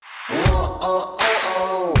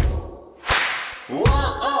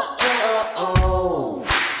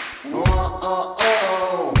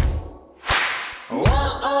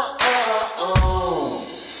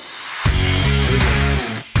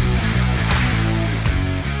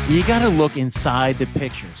You got to look inside the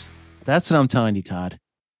pictures. That's what I'm telling you, Todd.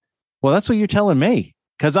 Well, that's what you're telling me,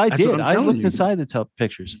 because I did. I looked inside the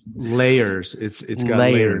pictures. Layers. It's got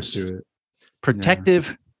layers to it.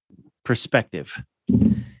 Protective Perspective.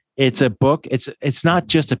 It's a book. It's not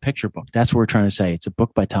just a picture book. That's what we're trying to say. It's a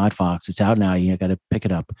book by Todd Fox. It's out now. You got to pick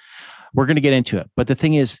it up. We're going to get into it. But the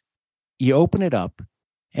thing is, you open it up,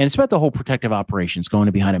 and it's about the whole protective operations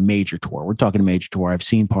going behind a major tour. We're talking a major tour. I've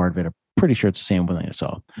seen part of it. I'm pretty sure it's the same one I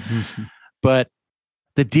saw. Mm-hmm. But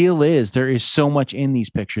the deal is, there is so much in these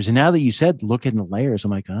pictures. And now that you said, look in the layers,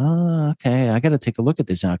 I'm like, oh, okay, I got to take a look at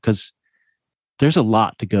this now, because there's a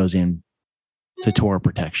lot that goes in to tour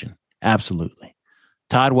protection. Absolutely.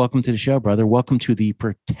 Todd, welcome to the show, brother. Welcome to the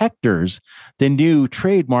Protectors, the new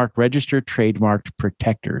registered trademarked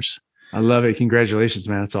Protectors. I love it. Congratulations,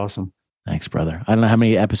 man. That's awesome. Thanks, brother. I don't know how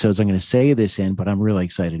many episodes I'm going to say this in, but I'm really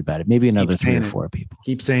excited about it. Maybe another 3 or 4 people.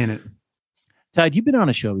 Keep saying it. Todd, you've been on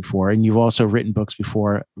a show before, and you've also written books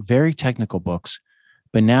before, very technical books.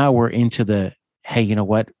 But now we're into the, hey, you know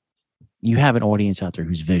what? You have an audience out there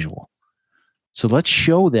who's visual. So let's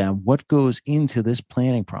show them what goes into this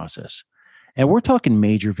planning process. And we're talking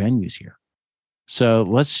major venues here. So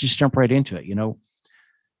let's just jump right into it. You know,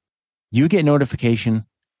 you get notification.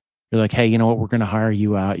 You're like, hey, you know what? We're going to hire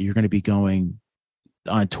you out. You're going to be going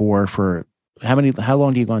on tour for how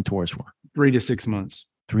long do you go on tours for? 3 to 6 months.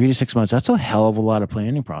 3 to 6 months. That's a hell of a lot of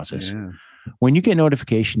planning process. Yeah. When you get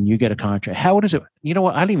notification, you get a contract. How is it? You know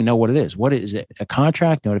what? I don't even know what it is. What is it? A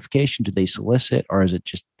contract, notification? Do they solicit, or is it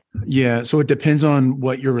just? Yeah. So it depends on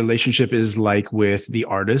what your relationship is like with the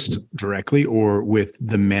artist directly, or with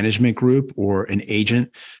the management group or an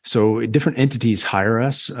agent. So different entities hire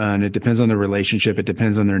us, and it depends on the relationship. It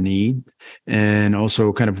depends on their need, and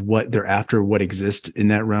also kind of what they're after, what exists in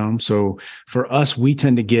that realm. So for us, we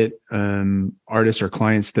tend to get artists or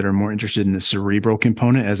clients that are more interested in the cerebral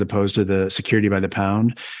component as opposed to the security by the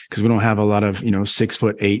pound, because we don't have a lot of,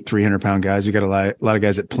 6'8", 300-pound guys. We got a lot of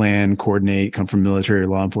guys that plan, coordinate, come from military or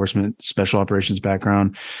law enforcement, special operations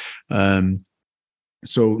background.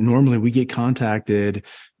 So normally we get contacted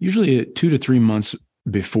usually 2 to 3 months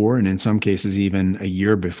before, and in some cases even a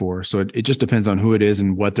year before. So it just depends on who it is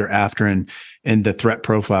and what they're after, and the threat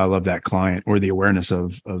profile of that client, or the awareness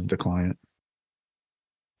of the client.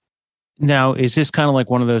 Now, is this kind of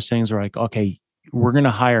like one of those things where, like, okay, we're going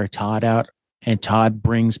to hire Todd out, and Todd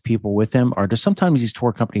brings people with him? Or do sometimes these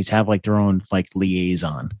tour companies have like their own like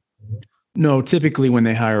liaison? No, typically when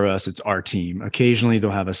they hire us, it's our team. Occasionally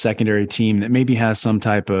they'll have a secondary team that maybe has some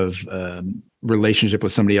type of relationship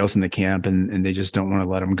with somebody else in the camp, and they just don't want to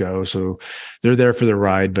let them go. So they're there for the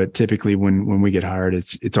ride. But typically when we get hired,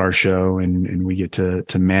 it's our show, and we get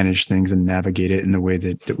to manage things and navigate it in the way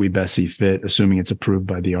that we best see fit, assuming it's approved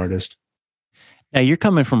by the artist. Now, you're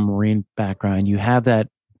coming from a Marine background. You have that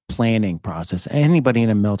planning process. Anybody in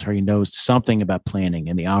the military knows something about planning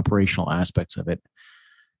and the operational aspects of it.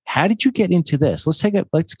 How did you get into this? Let's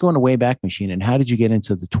go in a way back machine. And how did you get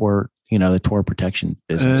into the tour protection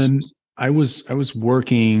business? I was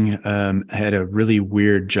working, had a really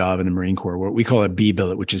weird job in the Marine Corps, what we call a B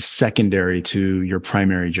billet, which is secondary to your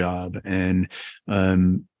primary job. And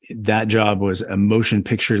that job was a motion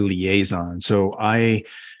picture liaison. So I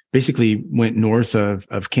basically went north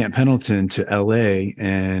of Camp Pendleton to LA,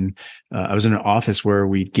 and I was in an office where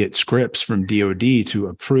we'd get scripts from DOD to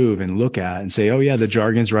approve and look at and say, oh yeah, the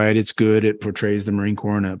jargon's right. It's good. It portrays the Marine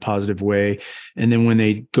Corps in a positive way. And then when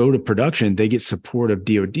they go to production, they get support of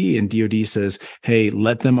DOD, and DOD says, hey,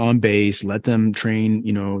 let them on base, let them train,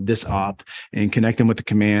 this op, and connect them with the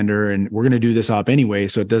commander. And we're going to do this op anyway,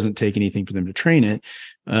 so it doesn't take anything for them to train it.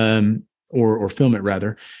 Or film it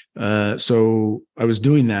rather. So I was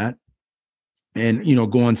doing that, and,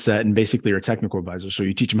 go on set, and basically are a technical advisor. So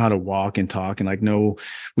you teach them how to walk and talk, and like, no,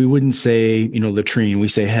 we wouldn't say, latrine, we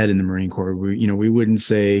say head in the Marine Corps. We wouldn't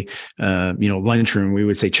say, lunchroom, we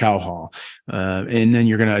would say chow hall. And then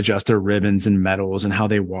you're going to adjust their ribbons and medals and how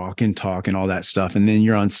they walk and talk and all that stuff. And then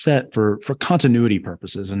you're on set for continuity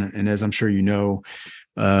purposes. And as I'm sure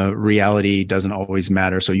reality doesn't always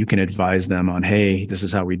matter. So you can advise them on, hey, this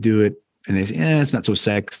is how we do it. And they say, it's not so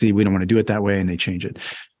sexy. We don't want to do it that way. And they change it.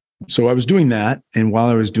 So I was doing that. And while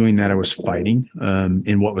I was doing that, I was fighting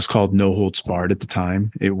in what was called no holds barred at the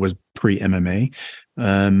time. It was pre-MMA.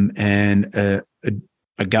 And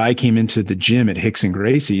a guy came into the gym at Hicks and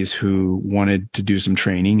Gracie's who wanted to do some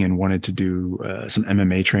training and wanted to do some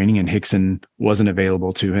MMA training. And Hickson wasn't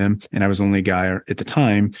available to him. And I was the only guy at the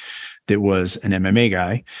time that was an MMA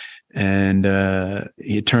guy. And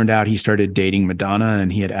it turned out he started dating Madonna, and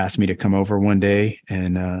he had asked me to come over one day.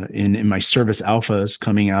 And in my service alphas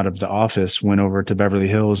coming out of the office, went over to Beverly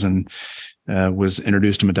Hills and was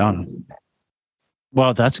introduced to Madonna.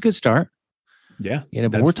 Well, that's a good start. Yeah.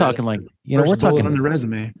 But we're talking like, we're talking on the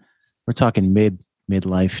resume. We're talking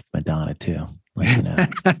midlife Madonna too.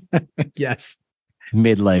 Yes.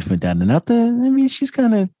 Midlife Madonna. She's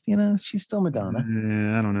kind of, she's still Madonna.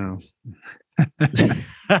 I don't know.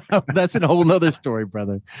 That's a whole nother story,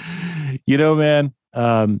 brother. Man,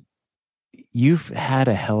 you've had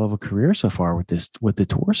a hell of a career so far with the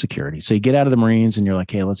tour security. So you get out of the Marines and you're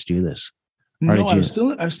like, hey, let's do this. No, I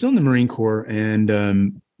was still in the Marine Corps,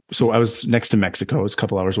 and so I was next to Mexico. It's a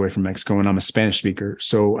couple hours away from Mexico, and I'm a Spanish speaker.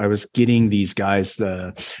 So I was getting these guys,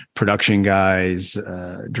 the production guys,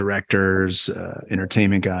 directors,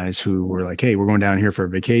 entertainment guys, who were like, "Hey, we're going down here for a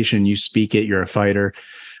vacation. You speak it. You're a fighter.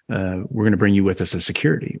 We're going to bring you with us as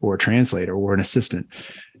security or a translator or an assistant."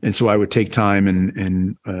 And so I would take time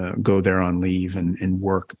and go there on leave and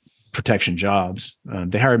work protection jobs.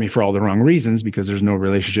 They hired me for all the wrong reasons because there's no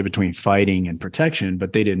relationship between fighting and protection,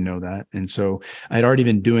 but they didn't know that. And so I'd already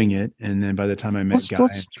been doing it. And then by the time I met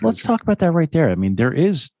let's talk about that right there.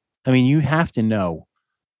 You have to know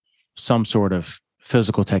some sort of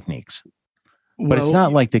physical techniques, but it's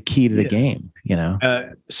not like the key to the game,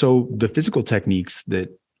 So the physical techniques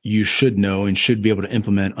that you should know and should be able to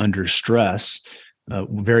implement under stress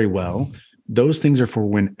very well, those things are for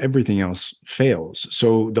when everything else fails.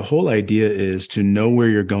 So the whole idea is to know where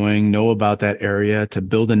you're going, know about that area, to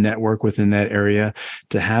build a network within that area,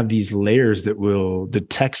 to have these layers that will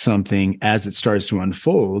detect something as it starts to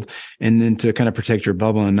unfold, and then to kind of protect your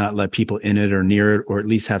bubble and not let people in it or near it, or at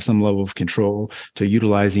least have some level of control to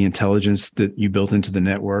utilize the intelligence that you built into the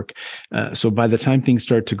network. So by the time things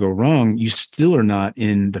start to go wrong, you still are not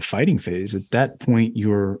in the fighting phase. At that point,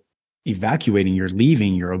 you're evacuating, you're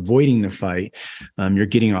leaving, you're avoiding the fight, you're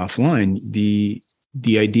getting offline.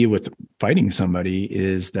 The idea with fighting somebody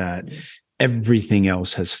is that everything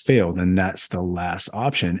else has failed, and that's the last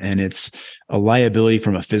option. And it's a liability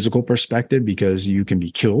from a physical perspective because you can be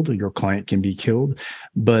killed, or your client can be killed.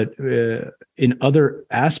 But in other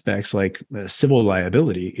aspects, like civil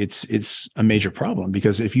liability, it's a major problem,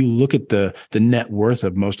 because if you look at the net worth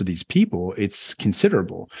of most of these people, it's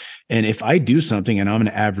considerable. And if I do something and I'm an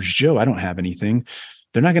average Joe, I don't have anything,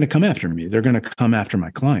 they're not going to come after me. They're going to come after my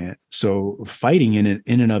client. So fighting in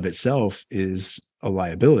and of itself is a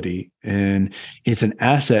liability, and it's an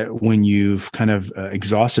asset when you've kind of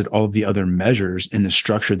exhausted all of the other measures in the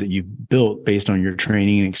structure that you've built based on your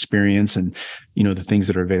training and experience and, the things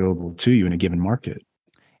that are available to you in a given market.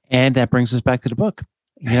 And that brings us back to the book.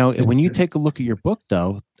 When you take a look at your book,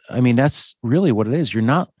 though, that's really what it is. You're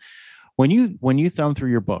not, when you thumb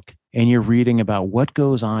through your book and you're reading about what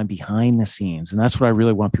goes on behind the scenes, and that's what I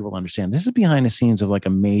really want people to understand. This is behind the scenes of like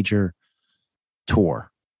a major tour.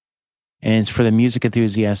 And it's for the music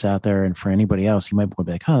enthusiasts out there, and for anybody else, you might be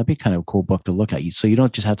like, oh, that'd be kind of a cool book to look at. So you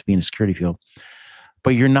don't just have to be in a security field,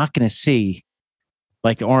 but you're not going to see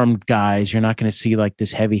like armed guys. You're not going to see like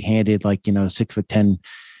this heavy-handed, 6'10",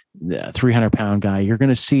 300-pound guy. You're going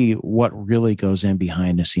to see what really goes in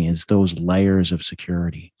behind the scenes, those layers of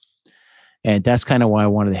security. And that's kind of why I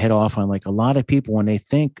wanted to hit off on, like, a lot of people, when they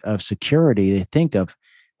think of security, they think of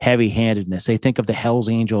heavy-handedness. They think of the Hells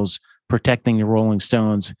Angels protecting the Rolling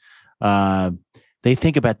Stones. They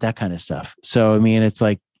think about that kind of stuff. So, it's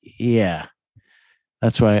like, yeah,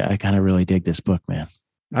 that's why I kind of really dig this book, man.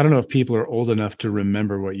 I don't know if people are old enough to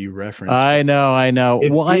remember what you referenced. I know.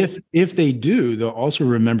 If they do, they'll also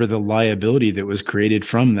remember the liability that was created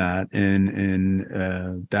from that.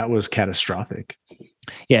 And that was catastrophic.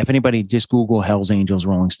 Yeah. If anybody, just Google Hells Angels,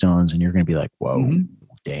 Rolling Stones, and you're going to be like, whoa,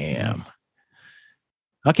 damn.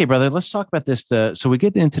 Okay, brother, let's talk about this. So we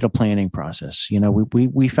get into the planning process.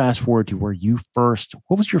 We fast forward to where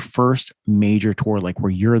what was your first major tour, like,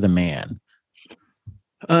 where you're the man?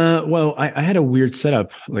 Well, I had a weird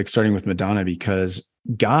setup, like starting with Madonna, because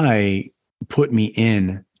Guy put me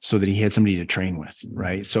in so that he had somebody to train with,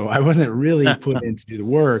 right? So I wasn't really put in to do the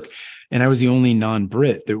work, and I was the only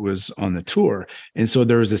non-Brit that was on the tour. And so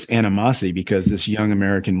there was this animosity because this young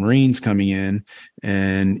American Marines coming in,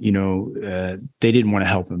 and, they didn't want to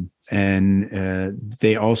help him. And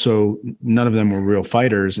they also, none of them were real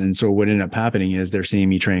fighters. And so what ended up happening is they're seeing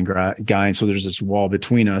me train Guy. And so there's this wall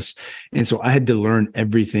between us. And so I had to learn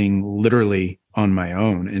everything literally on my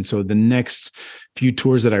own. And so the next few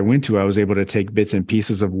tours that I went to, I was able to take bits and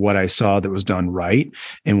pieces of what I saw that was done right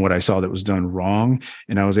and what I saw that was done wrong.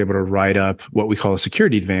 And I was able to write up what we call a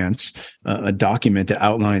security advance, a document that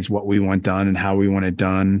outlines what we want done and how we want it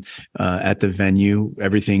done at the venue,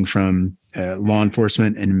 everything from law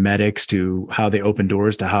enforcement and medics to how they open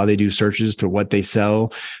doors, to how they do searches, to what they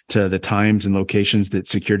sell, to the times and locations that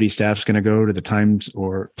security staff's going to go, to the times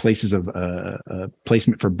or places of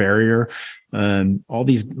placement for barrier, all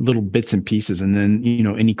these little bits and pieces. And then,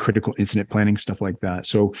 any critical incident planning, stuff like that.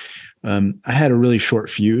 So I had a really short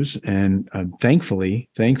fuse, and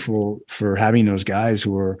thankful for having those guys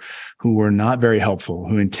who were not very helpful,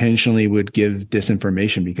 who intentionally would give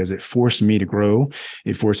disinformation, because it forced me to grow.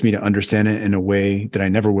 It forced me to understand it in a way that I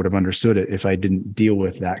never would have understood it if I didn't deal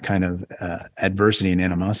with that kind of adversity and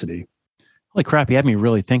animosity. Holy crap. You had me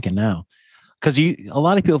really thinking now, because a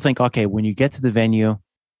lot of people think, okay, when you get to the venue,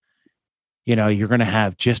 you're going to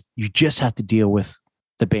have you just have to deal with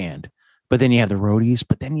the band, but then you have the roadies,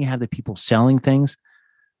 but then you have the people selling things.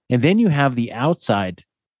 And then you have the outside.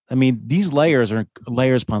 I mean, these layers are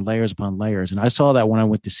layers upon layers upon layers. And I saw that when I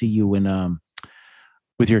went to see you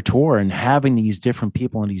with your tour, and having these different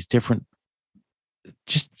people and these different,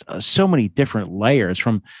 so many different layers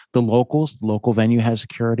from the locals. The local venue has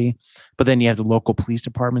security, but then you have the local police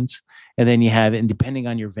departments. And then you have, and depending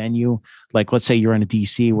on your venue, like let's say you're in a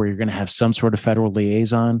DC where you're going to have some sort of federal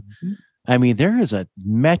liaison. Mm-hmm. I mean, there is a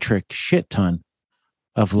metric shit ton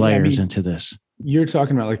of layers into this. You're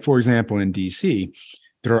talking about, like, for example, in DC,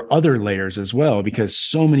 there are other layers as well, because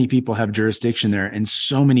so many people have jurisdiction there and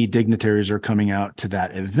so many dignitaries are coming out to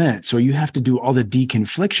that event. So you have to do all the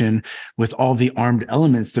deconfliction with all the armed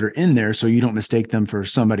elements that are in there, so you don't mistake them for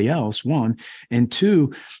somebody else, one. And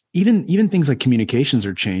two, even things like communications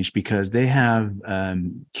are changed, because they have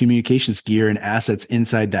communications gear and assets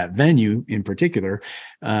inside that venue in particular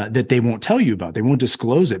that they won't tell you about. They won't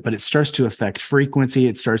disclose it, but it starts to affect frequency.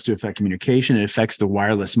 It starts to affect communication. It affects the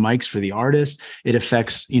wireless mics for the artist. It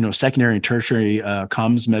affects, secondary and tertiary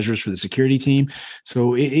comms measures for the security team.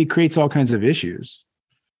 So it creates all kinds of issues.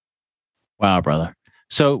 Wow, brother.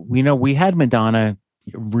 So, we had Madonna,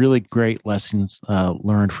 really great lessons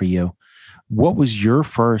learned for you. What was your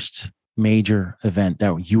first major event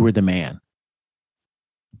that you were the man?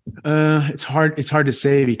 It's hard to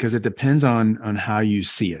say, because it depends on how you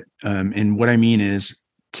see it. And what I mean is,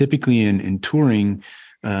 typically in touring,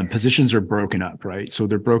 positions are broken up, right? So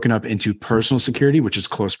they're broken up into personal security, which is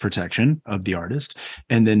close protection of the artist,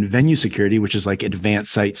 and then venue security, which is like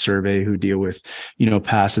advanced site survey, who deal with,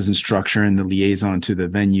 passes and structure and the liaison to the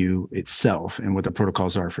venue itself and what the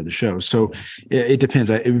protocols are for the show. So it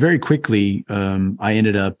depends. Very quickly, I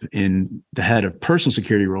ended up in the head of personal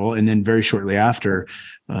security role, and then very shortly after,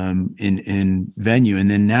 in venue. And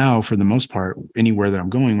then now, for the most part, anywhere that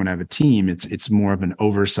I'm going, when I have a team, it's more of an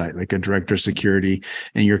oversight, like a director of security,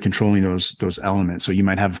 and you're controlling those elements. So you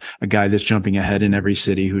might have a guy that's jumping ahead in every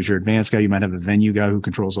city, who's your advanced guy. You might have a venue guy who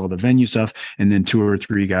controls all the venue stuff, and then 2 or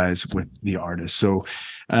 3 guys with the artist. So,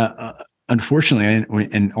 unfortunately,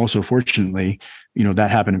 and also fortunately,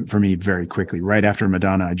 that happened for me very quickly. Right after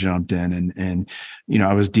Madonna, I jumped in, and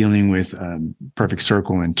I was dealing with Perfect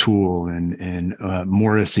Circle and Tool and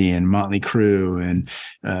Morrissey and Motley Crue and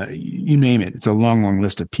you name it. It's a long, long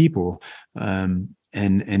list of people.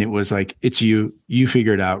 And it was like, it's you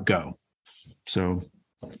figure it out, go. So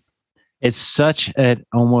it's such an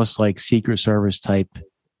almost like Secret Service type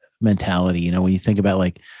mentality. When you think about,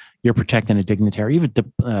 like, you're protecting a dignitary, even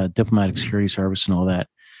diplomatic security service and all that,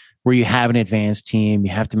 where you have an advanced team,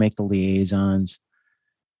 you have to make the liaisons,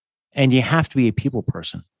 and you have to be a people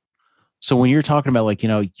person. So when you're talking about, like,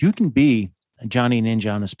 you can be a Johnny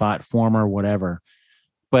Ninja on the spot, former, whatever,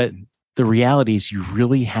 but the reality is you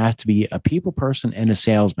really have to be a people person and a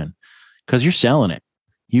salesman, because you're selling it.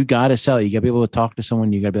 You got to sell it. You got to be able to talk to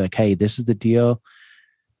someone. You got to be like, hey, this is the deal.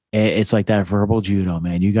 It's like that verbal judo,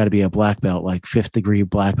 man. You got to be a black belt, like 5th degree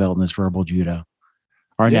black belt in this verbal judo.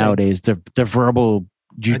 Or nowadays, the verbal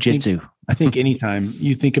jujitsu. I think anytime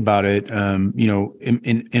you think about it,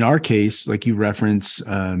 in our case, like you reference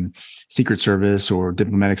Secret Service or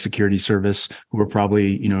diplomatic security service, who are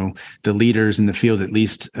probably, the leaders in the field, at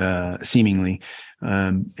least seemingly.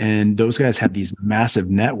 And those guys have these massive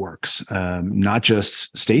networks, not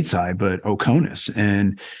just stateside, but OCONUS.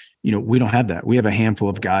 And we don't have that. We have a handful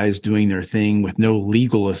of guys doing their thing with no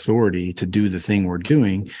legal authority to do the thing we're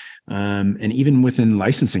doing. And even within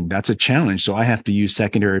licensing, that's a challenge. So I have to use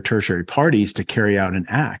secondary or tertiary parties to carry out an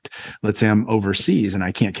act. Let's say I'm overseas and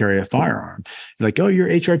I can't carry a firearm. Like, oh, you're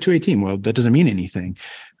HR 218. Well, that doesn't mean anything.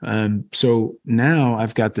 So now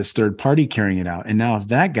I've got this third party carrying it out. And now if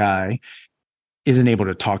that guy isn't able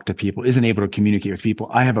to talk to people, isn't able to communicate with people,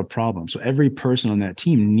 I have a problem. So every person on that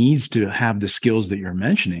team needs to have the skills that you're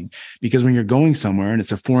mentioning, because when you're going somewhere and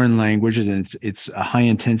it's a foreign language and it's a high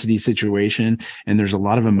intensity situation and there's a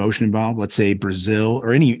lot of emotion involved, let's say Brazil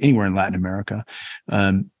or anywhere in Latin America,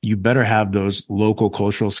 you better have those local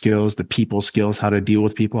cultural skills, the people skills, how to deal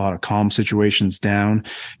with people, how to calm situations down,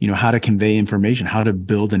 how to convey information, how to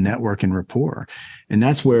build a network and rapport. And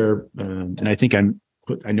that's where, and I think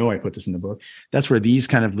I know I put this in the book. That's where these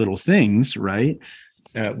kind of little things, right,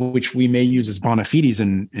 which we may use as bona fides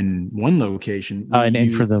in one location.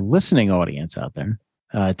 And for the listening audience out there,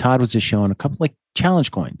 Todd was just showing a couple like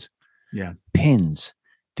challenge coins, pins.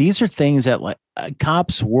 These are things that like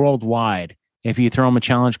cops worldwide, if you throw them a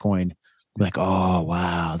challenge coin, like, oh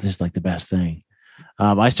wow, this is like the best thing.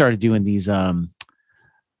 I started doing these.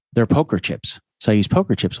 They're poker chips, so I use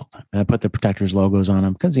poker chips all the time, and I put the Protectors logos on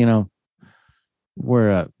them because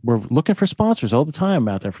we're looking for sponsors all the time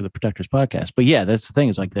out there for the Protectors podcast. But yeah, that's the thing.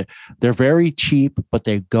 Is like they're very cheap, but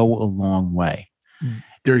they go a long way.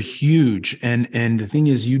 They're huge. And the thing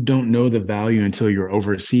is, you don't know the value until you're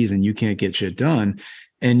overseas and you can't get shit done.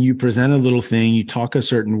 And you present a little thing, you talk a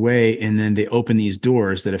certain way, and then they open these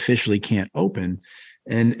doors that officially can't open.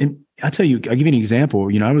 And I'll tell you, I'll give you an example.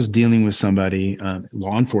 I was dealing with somebody,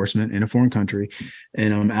 law enforcement in a foreign country,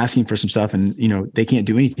 and I'm asking for some stuff, and, they can't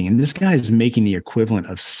do anything. And this guy is making the equivalent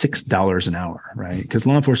of $6 an hour, right? Because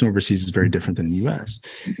law enforcement overseas is very different than the US.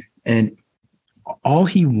 And all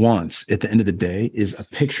he wants at the end of the day is a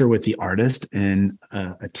picture with the artist and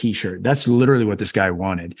a t-shirt. That's literally what this guy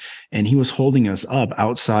wanted. And he was holding us up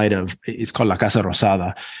outside of, it's called La Casa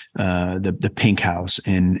Rosada, the pink house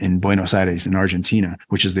in Buenos Aires in Argentina,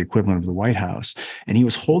 which is the equivalent of the White House. And he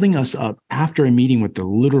was holding us up after a meeting with the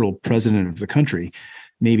literal president of the country,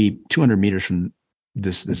 maybe 200 meters from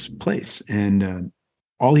this place. And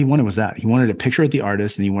all he wanted was that. He wanted a picture with the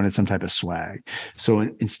artist and he wanted some type of swag. So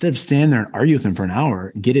instead of standing there and argue with him for an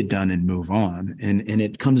hour, get it done and move on. And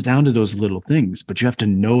it comes down to those little things, but you have to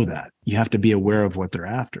know that. You have to be aware of what they're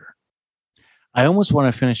after. I almost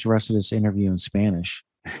want to finish the rest of this interview in Spanish.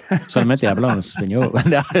 Solamente hablo en español.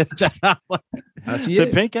 The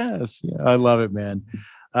pink ass. Yeah, I love it, man.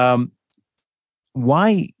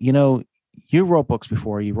 Why, you wrote books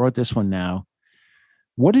before, you wrote this one now.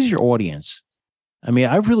 What is your audience? I mean,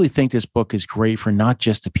 I really think this book is great for not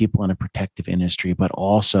just the people in the protective industry, but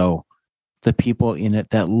also the people in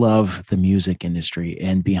it that love the music industry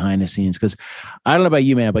and behind the scenes. Because I don't know about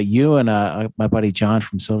you, man, but you and my buddy John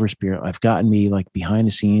from Silver Spirit, I've gotten me like behind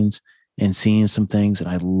the scenes and seeing some things, and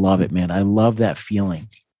I love it, man. I love that feeling.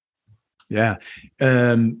 Yeah.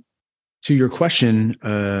 To your question,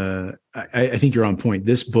 I think you're on point.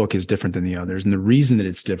 This book is different than the others. And the reason that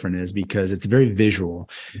it's different is because it's very visual.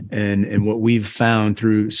 And what we've found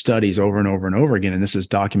through studies over and over and over again, and this is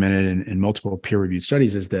documented in multiple peer-reviewed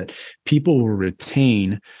studies, is that people will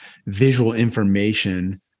retain visual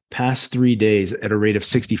information past 3 days at a rate of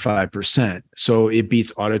 65%. So it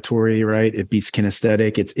beats auditory, right? It beats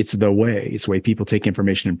kinesthetic. It's the way people take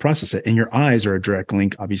information and process it. And your eyes are a direct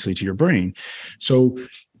link, obviously, to your brain. So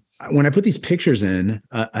when I put these pictures in,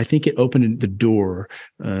 I think it opened the door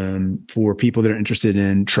for people that are interested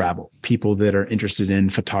in travel, people that are interested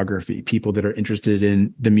in photography, people that are interested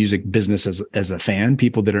in the music business as a fan,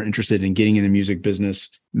 people that are interested in getting in the music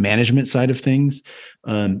business management side of things,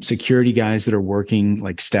 security guys that are working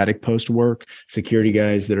like static post work, security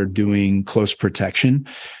guys that are doing close protection.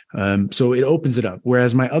 So it opens it up.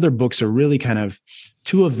 Whereas my other books are really kind of,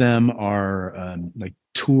 two of them are like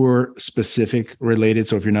tour specific related.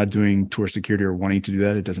 So if you're not doing tour security or wanting to do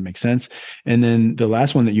that, it doesn't make sense. And then the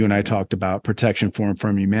last one that you and I talked about, Protection for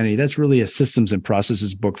Informed Humanity, that's really a systems and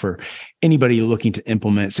processes book for anybody looking to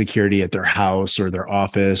implement security at their house or their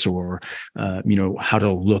office, or how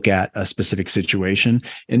to look at a specific situation.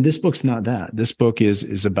 And this book's not that. This book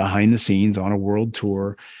is a behind the scenes on a world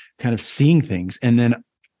tour, kind of seeing things. And then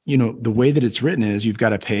the way that it's written is you've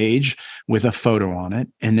got a page with a photo on it.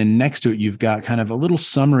 And then next to it, you've got kind of a little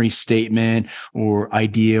summary statement or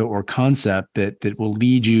idea or concept that will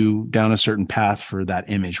lead you down a certain path for that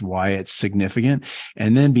image, why it's significant.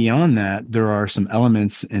 And then beyond that, there are some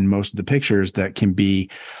elements in most of the pictures that can be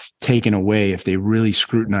taken away if they really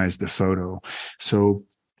scrutinize the photo. So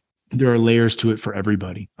there are layers to it for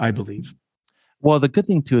everybody, I believe. Well, the good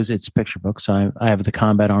thing too is it's picture book. So I have the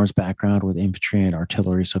combat arms background with infantry and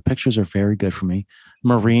artillery. So pictures are very good for me.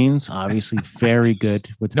 Marines, obviously, very good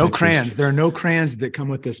with no pictures. Crayons. There are no crayons that come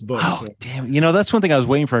with this book. Oh, damn. That's one thing I was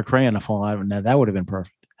waiting for a crayon to fall out. Now that would have been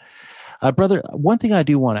perfect. Brother, one thing I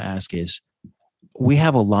do want to ask is we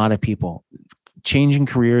have a lot of people changing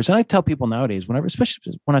careers. And I tell people nowadays, whenever,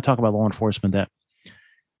 especially when I talk about law enforcement, that,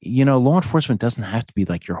 law enforcement doesn't have to be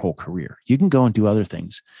like your whole career. You can go and do other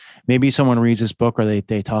things. Maybe someone reads this book or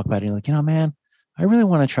they talk about it and like, man, I really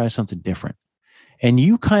want to try something different. And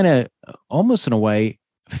you kind of almost in a way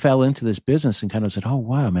fell into this business and kind of said, oh,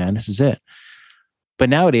 wow, man, this is it. But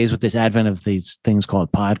nowadays with this advent of these things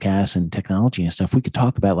called podcasts and technology and stuff, we could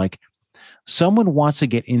talk about like someone wants to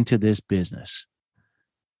get into this business.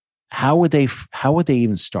 How would they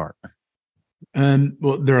even start?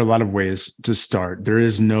 Well, there are a lot of ways to start. There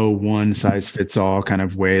is no one size fits all kind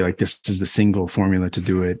of way. Like this is the single formula to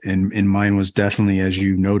do it. And mine was definitely, as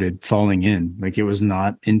you noted, falling in. Like it was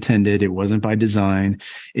not intended. It wasn't by design.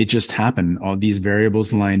 It just happened. All these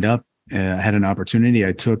variables lined up. I had an opportunity.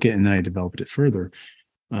 I took it and then I developed it further.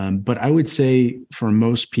 But I would say for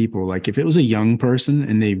most people, like if it was a young person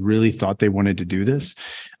and they really thought they wanted to do this,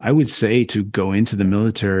 I would say to go into the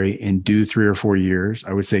military and do 3 or 4 years.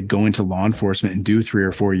 I would say go into law enforcement and do 3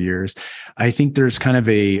 or 4 years. I think there's kind of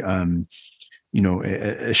a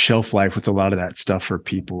shelf life with a lot of that stuff for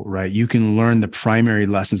people, right? You can learn the primary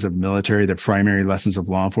lessons of military, the primary lessons of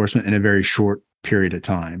law enforcement in a very short period of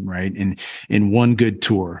time, right? In one good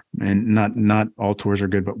tour, and not all tours are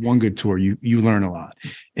good, but one good tour, you learn a lot.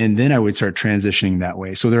 And then I would start transitioning that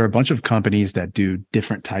way. So there are a bunch of companies that do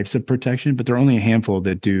different types of protection, but there are only a handful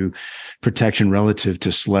that do protection relative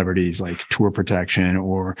to celebrities, like tour protection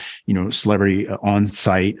or, celebrity on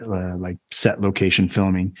site, like set location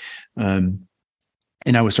filming. And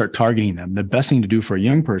I would start targeting them. The best thing to do for a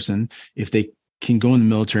young person, if they can go in the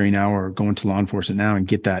military now or go into law enforcement now and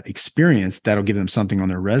get that experience, that'll give them something on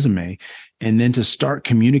their resume. And then to start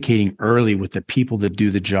communicating early with the people that do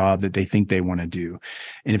the job that they think they want to do.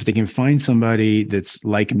 And if they can find somebody that's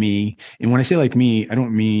like me, and when I say like me, I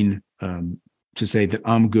don't mean to say that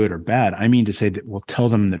I'm good or bad. I mean to say that we'll tell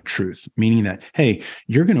them the truth, meaning that, hey,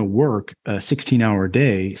 you're going to work a 16-hour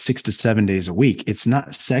day, 6 to 7 days a week. It's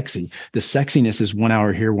not sexy. The sexiness is 1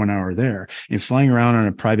 hour here, 1 hour there. And flying around on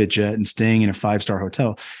a private jet and staying in a 5-star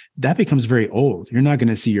hotel, that becomes very old. You're not going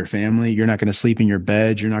to see your family. You're not going to sleep in your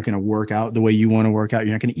bed. You're not going to work out the way you want to work out.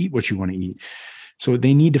 You're not going to eat what you want to eat. So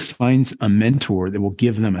they need to find a mentor that will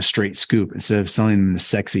give them a straight scoop instead of selling them the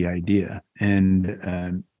sexy idea.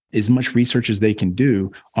 And as much research as they can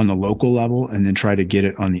do on the local level and then try to get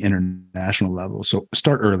it on the international level. So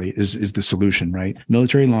start early is the solution, right?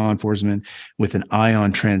 Military law enforcement with an eye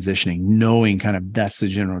on transitioning, knowing kind of that's the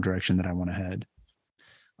general direction that I want to head.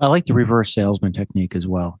 I like the reverse salesman technique as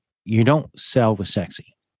well. You don't sell the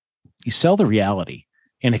sexy. You sell the reality.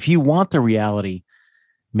 And if you want the reality,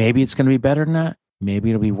 maybe it's going to be better than that. Maybe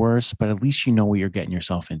it'll be worse, but at least you know what you're getting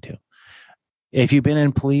yourself into. If you've been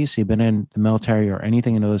in police, you've been in the military or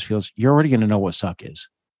anything in those fields, you're already going to know what suck is.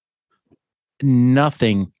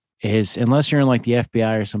 Nothing is, unless you're in like the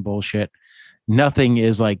FBI or some bullshit, nothing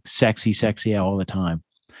is like sexy all the time.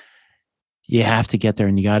 You have to get there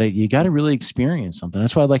and you got to really experience something.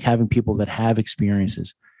 That's why I like having people that have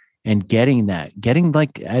experiences and getting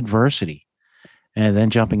like adversity and then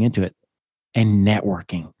jumping into it and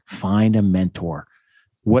networking. Find a mentor.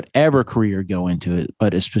 Whatever career you go into it,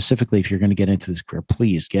 but specifically if you're going to get into this career,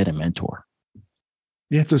 please get a mentor.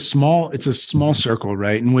 Yeah, it's a small circle,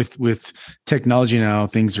 right? And with technology now,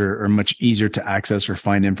 things are much easier to access or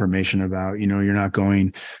find information about. You're not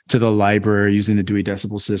going to the library using the Dewey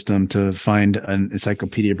Decimal System to find an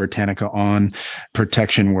Encyclopedia Britannica on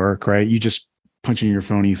protection work, right? You just punch in your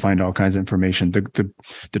phone and you find all kinds of information.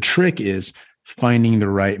 The trick is finding the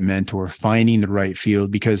right mentor, finding the right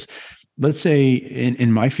field, because let's say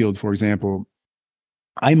in my field, for example,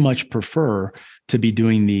 I much prefer to be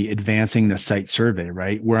doing the advancing the site survey,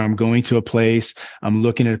 right? Where I'm going to a place, I'm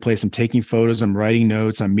looking at a place, I'm taking photos, I'm writing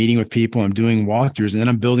notes, I'm meeting with people, I'm doing walkthroughs, and then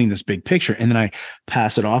I'm building this big picture. And then I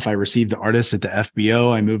pass it off. I receive the artist at the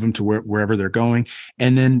FBO. I move them to wherever they're going.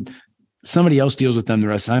 And then somebody else deals with them the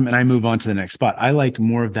rest of the time and I move on to the next spot. I like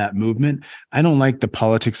more of that movement. I don't like the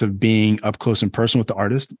politics of being up close and personal with the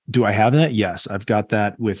artist. Do I have that? Yes. I've got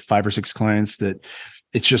that with 5 or 6 clients that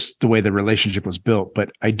it's just the way the relationship was built,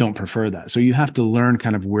 but I don't prefer that. So you have to learn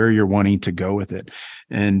kind of where you're wanting to go with it.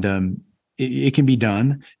 And it can be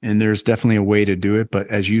done. And there's definitely a way to do it. But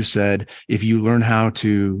as you said, if you learn how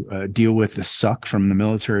to deal with the suck from the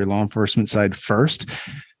military law enforcement side first,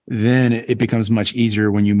 then it becomes much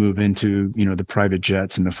easier when you move into, the private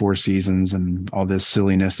jets and the Four Seasons and all this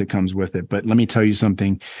silliness that comes with it. But let me tell you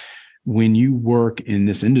something. When you work in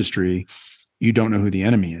this industry, you don't know who the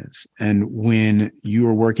enemy is. And when you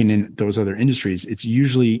are working in those other industries, it's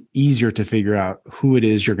usually easier to figure out who it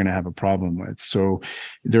is you're going to have a problem with. So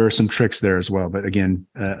there are some tricks there as well. But again,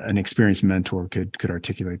 an experienced mentor could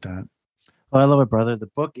articulate that. Oh, I love it, brother. The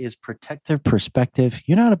book is Protective Perspective.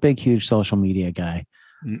 You're not a big, huge social media guy,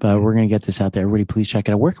 but we're going to get this out there. Everybody, please check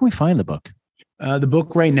it out. Where can we find the book? The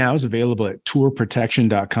book right now is available at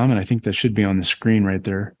tourprotection.com. And I think that should be on the screen right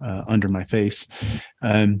there under my face.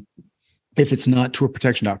 If it's not,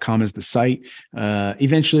 tourprotection.com is the site.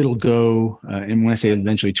 Eventually it'll go, and when I say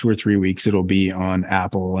eventually, 2 or 3 weeks, it'll be on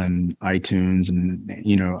Apple and iTunes and,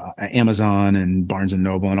 Amazon and Barnes and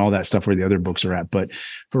Noble and all that stuff where the other books are at. But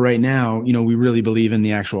for right now, we really believe in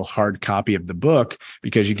the actual hard copy of the book,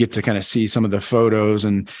 because you get to kind of see some of the photos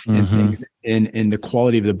and things in the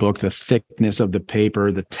quality of the book, the thickness of the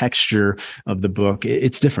paper, the texture of the book.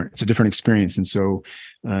 It's different. It's a different experience. And so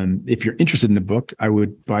if you're interested in the book, I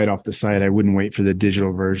would buy it off the site. I wouldn't wait for the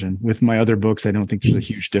digital version. With my other books, I don't think there's a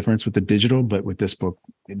huge difference with the digital, but with this book,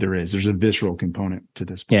 there's a visceral component to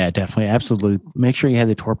this book. Yeah, definitely. Absolutely. Make sure you have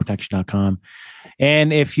the tourprotection.com.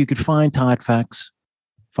 And if you could find Todd Fox,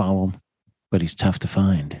 follow him, but he's tough to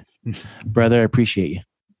find. Brother, I appreciate you.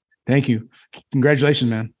 Thank you.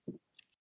 Congratulations, man.